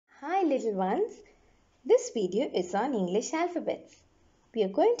Hi little ones, this video is on English alphabets. We are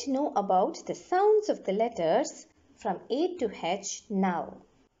going to know about the sounds of the letters from A to H now.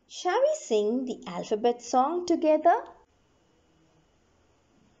 Shall we sing the alphabet song together?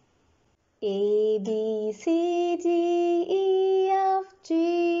 A, B, C, D, E, F,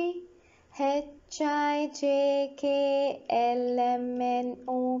 G, H, I, J, K, L, M, N,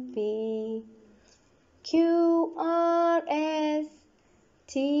 O, P, Q, R, S,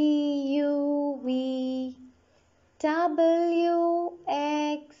 T, U, V, W,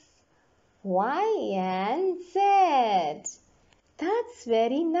 X, Y, and Z. That's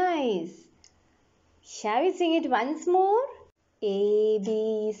very nice. Shall we sing it once more? A,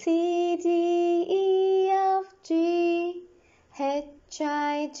 B, C, D, E, F, G, H,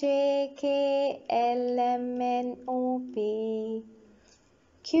 I, J, K, L, M, N, O, P,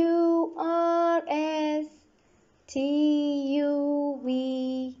 Q, R, S, T, U,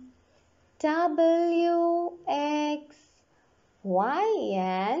 V, W, X, Y,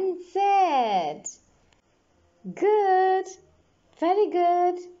 and Z. Good. Very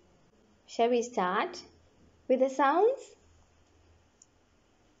good. Shall we start with the sounds?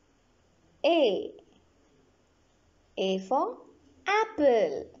 A. A for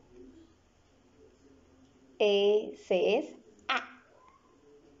apple. A says A.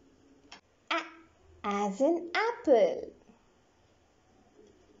 A as in apple.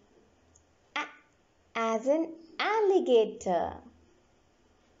 A as in alligator.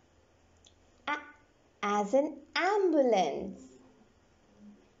 A as in ambulance.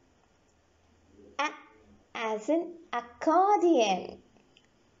 A as in accordion.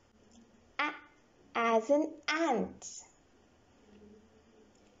 A as in ant.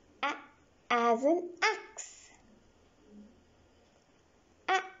 A as in axe.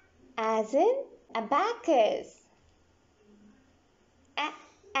 A as in abacus. A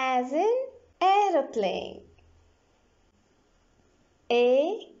as in aeroplane.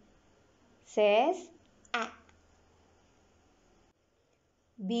 A says A.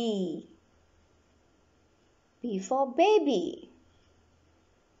 B. B for baby.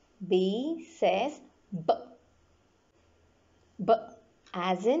 B says B. B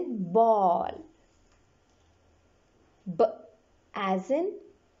as in ball. B as in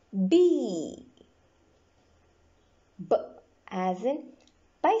bee. B as in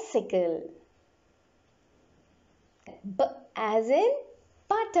bicycle. B as in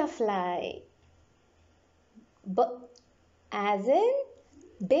butterfly. B as in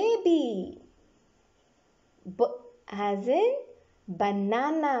baby. B as in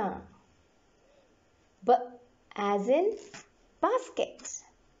banana. B as in basket.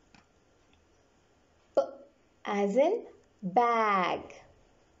 B as in bag.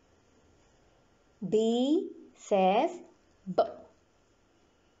 B says B.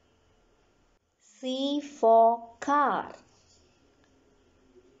 C for car.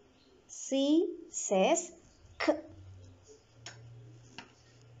 C says K.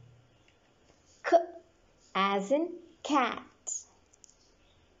 K as in cat.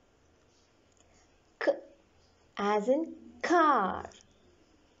 K as in car.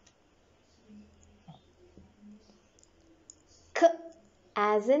 K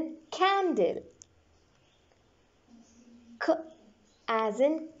as in candle. K as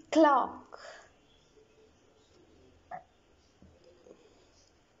in clock.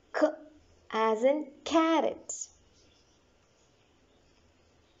 K as in carrot.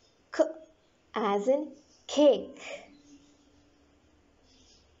 K as in cake.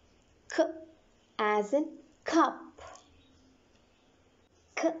 K as in cup.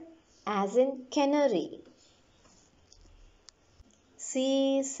 K as in canary.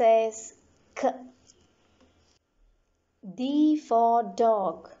 C says K. D for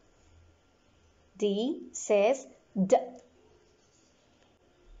dog. D says D.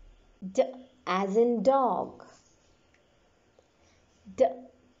 D as in dog. D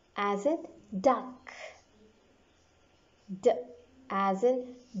as in duck. D as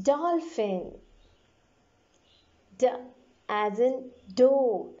in dolphin. D as in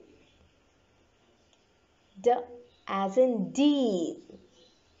door. D as in deer.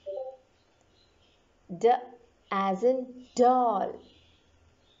 D as in doll.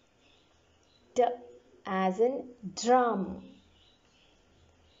 D as in drum.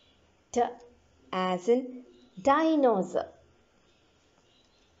 D as in dinosaur.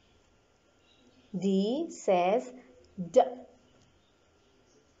 D says D.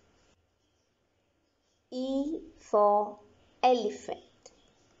 E for elephant.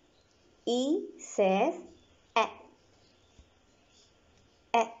 E says E.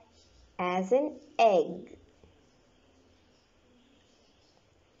 E as in egg.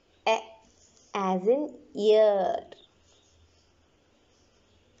 E as in ear.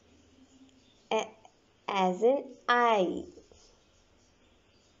 A as in eye.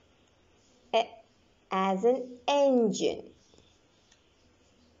 A as in engine.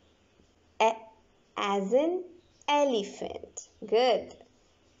 A as in elephant. Good.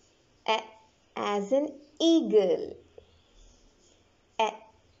 A as in eagle. A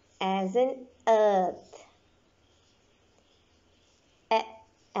as in earth. A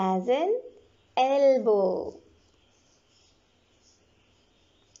as in elbow.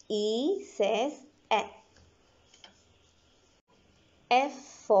 E says A. F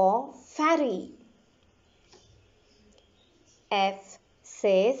for ferry. F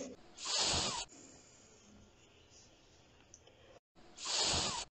says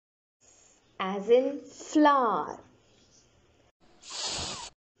as in flower.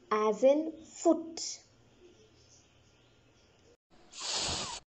 As in foot.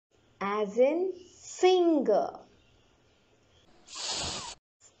 As in finger.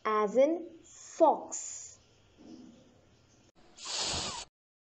 As in fox.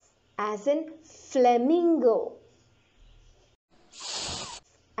 As in flamingo.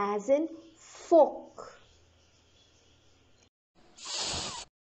 As in fork.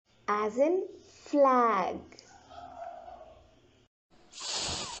 As in flag.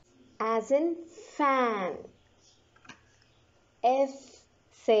 As in fan. F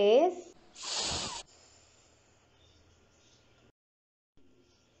says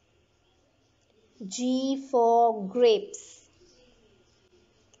G for grapes.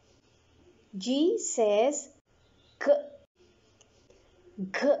 G says G.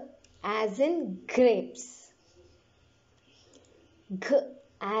 G as in grapes. G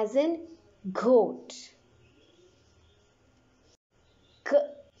as in goat. G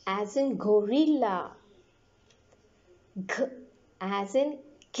as in gorilla. G as in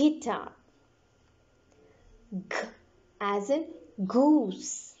guitar. G as in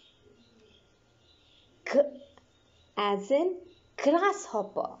goose. G as in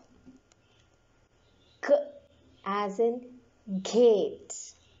grasshopper. G as in gate.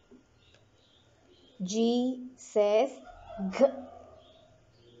 G says G.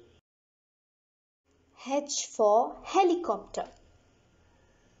 H for helicopter.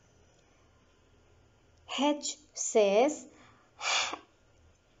 H says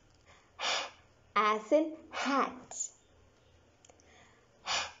as in hat.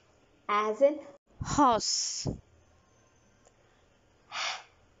 As in horse.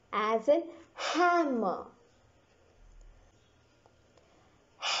 As in hammer.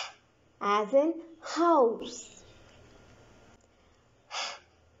 As in house.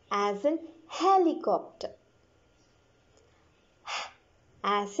 As in helicopter.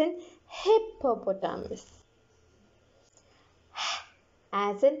 As in hippopotamus.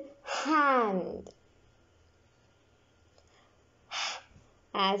 As in hand.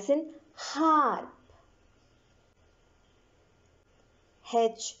 As in harp.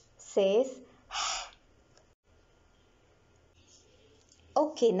 H says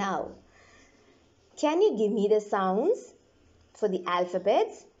okay, now can you give me the sounds for the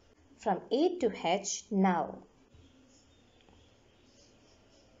alphabets from A to H now?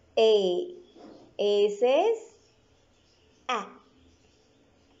 A. A says A.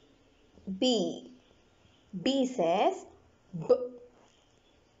 B. B says B.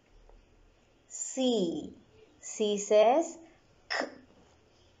 C. C says K.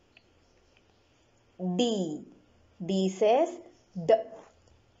 D. D says D.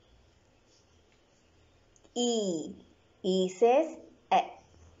 E. E says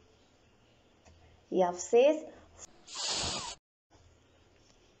E. F says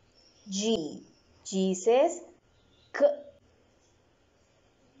G. G says K.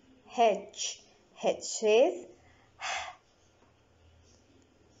 H. H says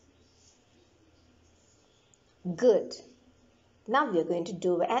good. Now we are going to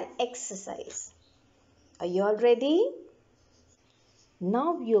do an exercise. Are you all ready?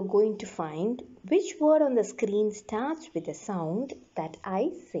 Now you are going to find which word on the screen starts with the sound that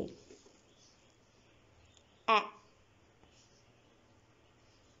I say. A.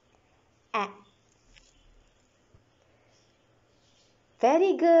 A.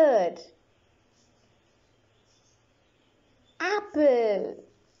 Very good. Apple.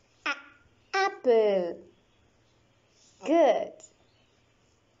 A. Apple. Good.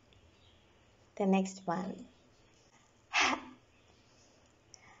 The next one.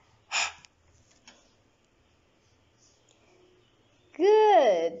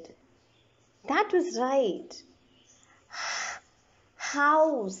 Good. That was right.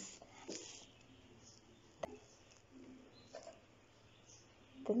 House.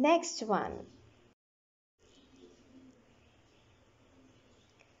 The next one.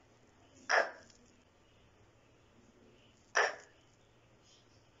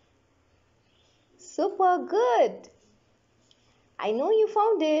 Super good. I know you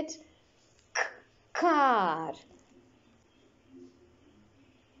found it. Car.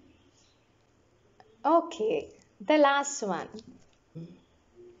 Okay, the last one.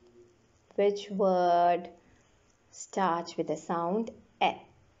 Which word starts with the sound E?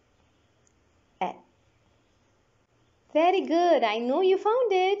 E. Very good. I know you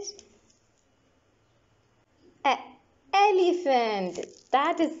found it. E. Elephant.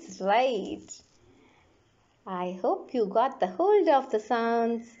 That is right. I hope you got the hold of the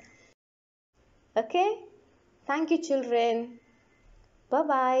sounds. Okay? Thank you, children. Bye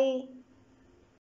bye.